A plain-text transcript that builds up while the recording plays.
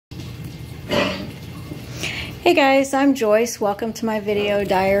Hey guys, I'm Joyce. Welcome to my video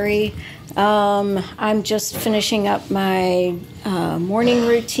diary. I'm just finishing up my morning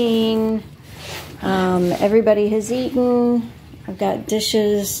routine. Everybody has eaten. I've got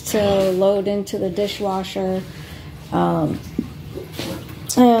dishes to load into the dishwasher. And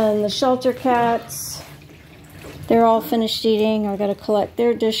the shelter cats, they're all finished eating. I've got to collect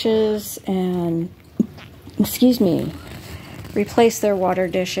their dishes and, replace their water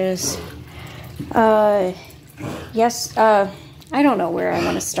dishes. Yes, I don't know where I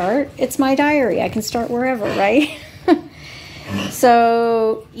want to start. It's my diary. I can start wherever, right?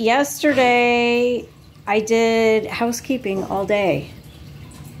 So, yesterday, I did housekeeping all day.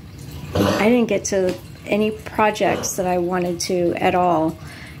 I didn't get to any projects that I wanted to at all.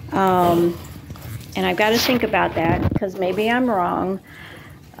 And I've got to think about that because maybe I'm wrong.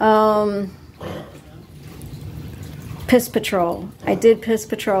 Piss Patrol. I did Piss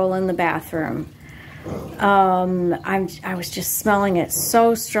Patrol in the bathroom. I was just smelling it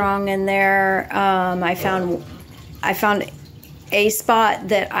so strong in there. I found a spot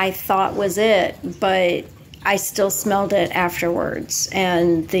that I thought was it, but I still smelled it afterwards.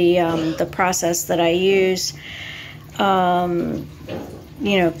 And the process that I use, wiping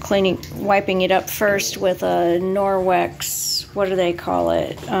it up first with a Norwex, what do they call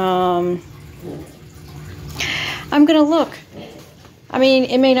it? I'm gonna look. I mean,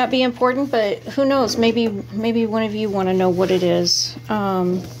 it may not be important, but who knows? Maybe one of you want to know what it is.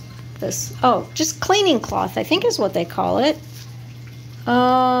 Just cleaning cloth, I think is what they call it.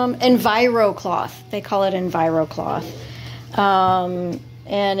 Enviro cloth. They call it Enviro cloth. And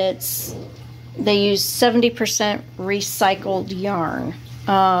they use 70% recycled yarn.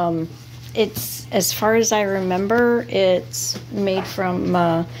 It's, as far as I remember, it's made from,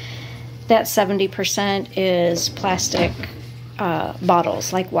 that 70% is plastic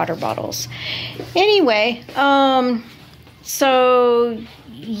bottles, like water bottles. Anyway, I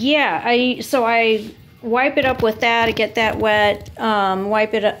wipe it up with that to get that wet,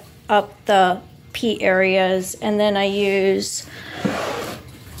 wipe it up the pee areas, and then I use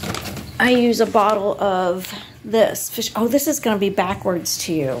a bottle of this fish. Oh, this is going to be backwards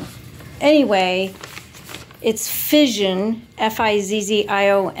to you. Anyway, it's Fizzion,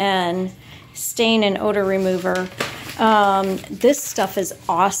 F-I-Z-Z-I-O-N, stain and odor remover. This stuff is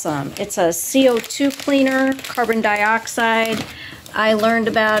awesome. It's a CO2 cleaner, carbon dioxide. I learned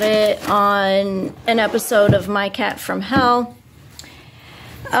about it on an episode of My Cat from Hell.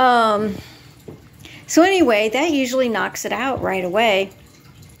 So anyway, that usually knocks it out right away.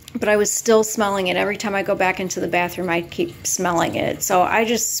 But I was still smelling it. Every time I go back into the bathroom, I keep smelling it. So I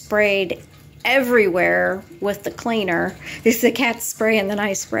just sprayed everywhere with the cleaner. This is the cat spray and then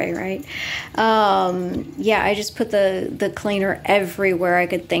I spray, right? I just put the cleaner everywhere I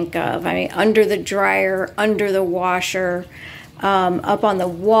could think of. I mean, under the dryer, under the washer, up on the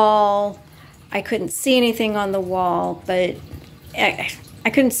wall. I couldn't see anything on the wall, but I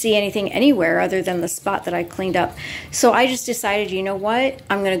couldn't see anything anywhere other than the spot that I cleaned up. So I just decided, you know what?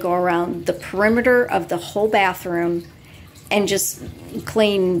 I'm going to go around the perimeter of the whole bathroom and just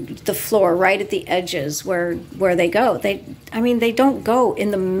clean the floor right at the edges where they go. They don't go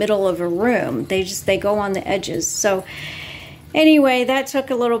in the middle of a room. They go on the edges. So anyway, that took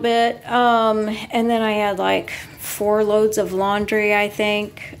a little bit. And then I had like 4 loads of laundry, I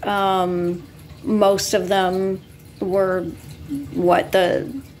think. Most of them were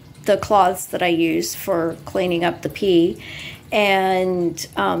the cloths that I use for cleaning up the pee, and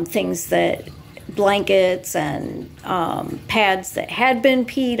things that, blankets and pads that had been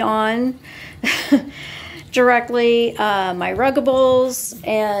peed on directly, my Ruggables,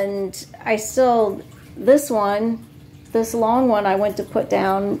 and this long one I went to put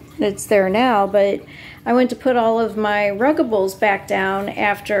down. It's there now, but I went to put all of my Ruggables back down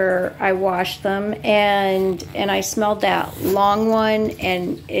after I washed them, and I smelled that long one,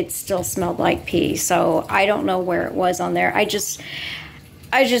 and it still smelled like pee. So I don't know where it was on there. I just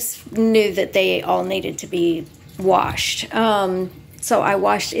knew that they all needed to be washed. So I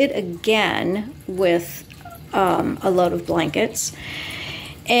washed it again with a load of blankets.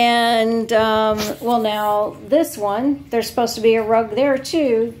 And, now this one, there's supposed to be a rug there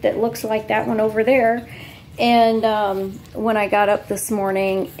too that looks like that one over there. And when I got up this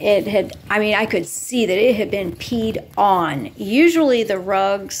morning, I could see that it had been peed on. Usually the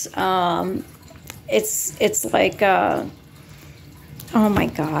rugs, it's like, oh my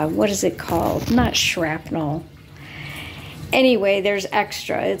God, what is it called? Not shrapnel. Anyway, there's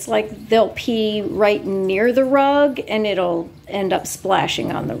extra. It's like they'll pee right near the rug and it'll end up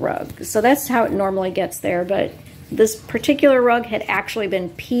splashing on the rug. So that's how it normally gets there, but this particular rug had actually been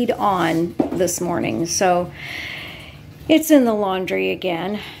peed on this morning, so it's in the laundry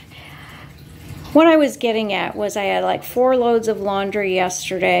again. What I was getting at was I had like 4 loads of laundry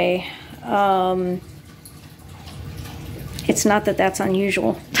yesterday. It's not that that's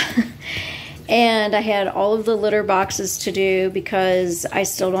unusual. And I had all of the litter boxes to do because I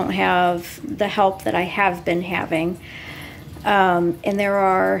still don't have the help that I have been having. And there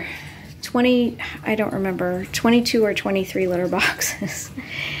are 20, I don't remember, 22 or 23 litter boxes.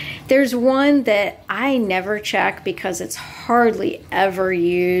 There's one that I never check because it's hardly ever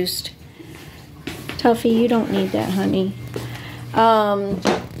used. Tuffy, you don't need that, honey.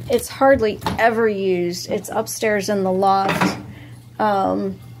 It's hardly ever used. It's upstairs in the loft.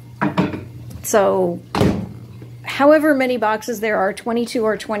 So however many boxes there are, 22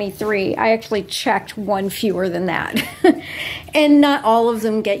 or 23, I actually checked one fewer than that. And not all of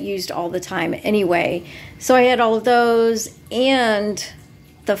them get used all the time anyway. So I had all of those and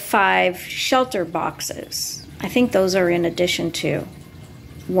the 5 shelter boxes. I think those are in addition to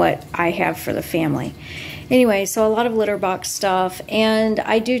what I have for the family. Anyway, so a lot of litter box stuff, and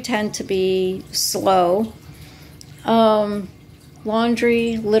I do tend to be slow.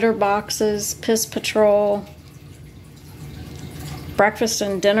 Laundry, litter boxes, piss patrol, breakfast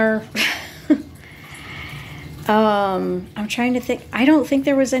and dinner. I'm trying to think. I don't think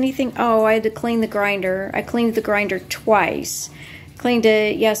there was anything. Oh, I had to clean the grinder. I cleaned the grinder twice. Cleaned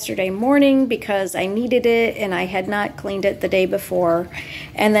it yesterday morning because I needed it and I had not cleaned it the day before.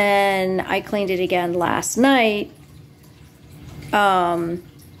 And then I cleaned it again last night after,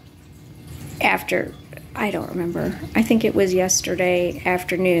 I don't remember. I think it was yesterday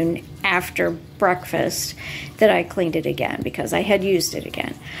afternoon after breakfast that I cleaned it again because I had used it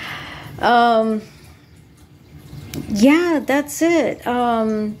again. Yeah, that's it.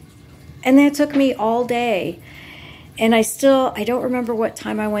 And that took me all day. And I don't remember what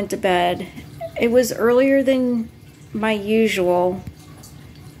time I went to bed. It was earlier than my usual.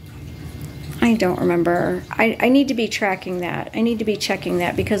 I don't remember. I need to be tracking that. I need to be checking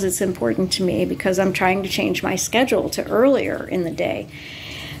that because it's important to me because I'm trying to change my schedule to earlier in the day.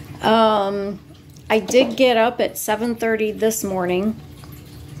 I did get up at 7:30 this morning,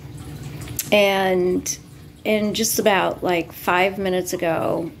 and just about like 5 minutes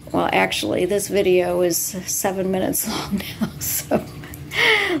ago, well, actually this video is 7 minutes long now, so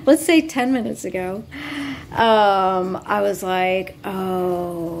let's say 10 minutes ago, I was like,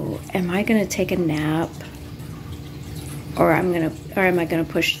 oh, am I gonna take a nap, or am I gonna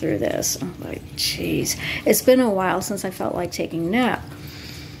push through this? I'm like, geez, it's been a while since I felt like taking a nap,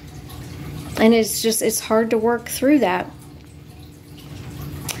 and it's hard to work through that.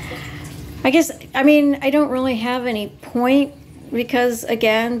 I mean, I don't really have any point because,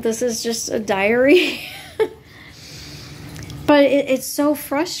 again, this is just a diary. But it's so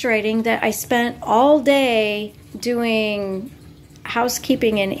frustrating that I spent all day doing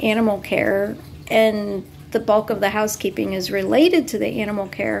housekeeping and animal care, and the bulk of the housekeeping is related to the animal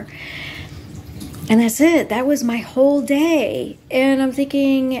care. And that's it. That was my whole day. And I'm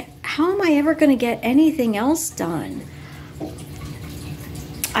thinking, how am I ever going to get anything else done?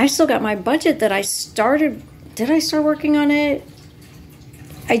 I still got my budget that I started. Did I start working on it?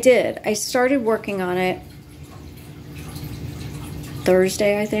 I did. I started working on it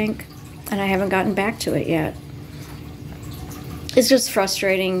Thursday, I think, and I haven't gotten back to it yet. It's just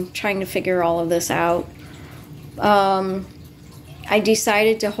frustrating trying to figure all of this out. I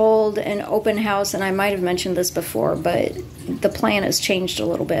decided to hold an open house, and I might have mentioned this before, but the plan has changed a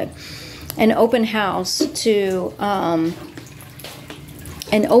little bit. An open house to an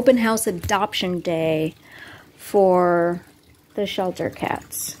open house adoption day for the shelter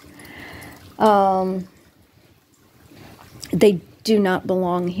cats. They do not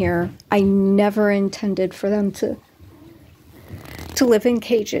belong here. I never intended for them to live in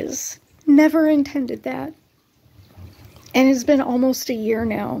cages. Never intended that. And it's been almost a year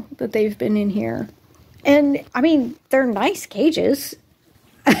now that they've been in here. And, I mean, they're nice cages.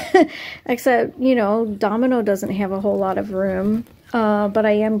 Except, you know, Domino doesn't have a whole lot of room. But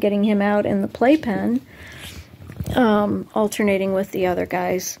I am getting him out in the playpen, alternating with the other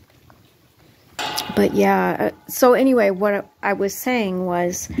guys. But yeah, so anyway, what I was saying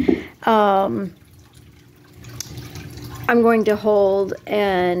was, I'm going to hold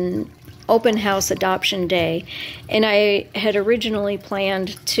an open house adoption day, and I had originally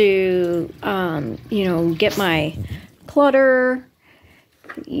planned to, you know, get my clutter.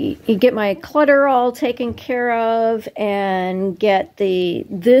 You get my clutter all taken care of, and get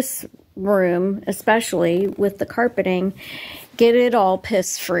this room, especially with the carpeting, get it all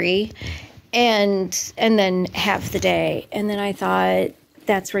piss free, and then half the day. And then I thought,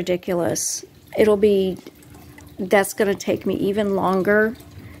 that's ridiculous. That's going to take me even longer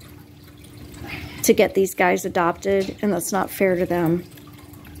to get these guys adopted, and that's not fair to them.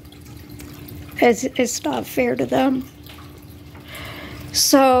 It's not fair to them.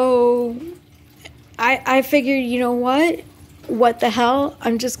 So I figured, you know what? What the hell?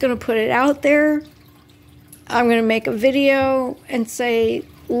 I'm just going to put it out there. I'm going to make a video and say,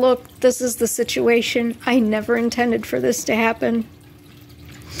 look, this is the situation. I never intended for this to happen.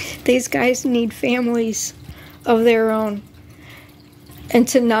 These guys need families of their own, and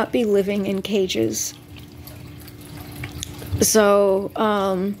to not be living in cages. So,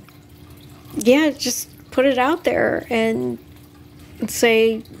 yeah, just put it out there and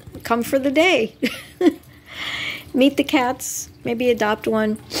say, come for the day. Meet the cats, maybe adopt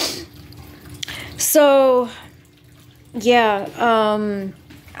one. So, yeah,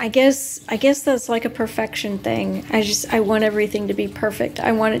 I guess that's like a perfection thing. I want everything to be perfect.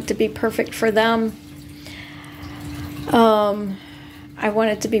 I want it to be perfect for them. I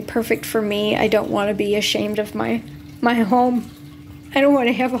want it to be perfect for me. I don't want to be ashamed of my home. I don't want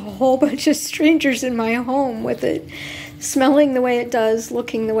to have a whole bunch of strangers in my home with it smelling the way it does,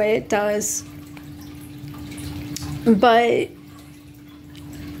 looking the way it does. But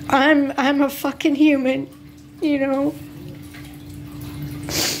I'm a fucking human, you know?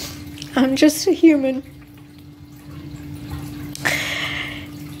 I'm just a human.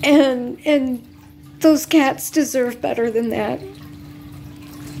 And those cats deserve better than that.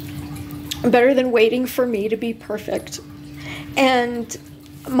 Better than waiting for me to be perfect. And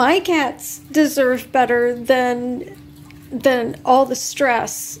my cats deserve better than all the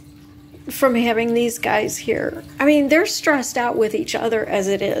stress from having these guys here. I mean, they're stressed out with each other as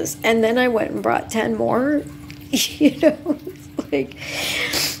it is. And then I went and brought 10 more. You know, like,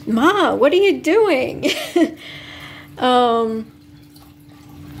 Ma, what are you doing?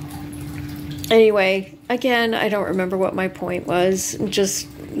 Anyway, again, I don't remember what my point was. Just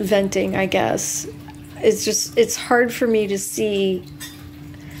venting, I guess. It's hard for me to see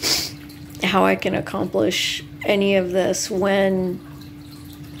how I can accomplish any of this when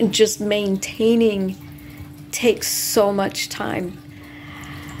just maintaining takes so much time.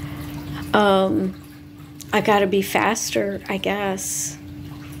 I gotta be faster, I guess.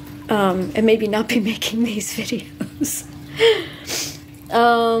 And maybe not be making these videos.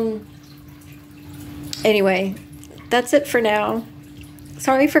 Anyway, that's it for now.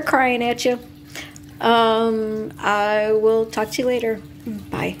 Sorry for crying at you. I will talk to you later.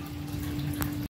 Bye.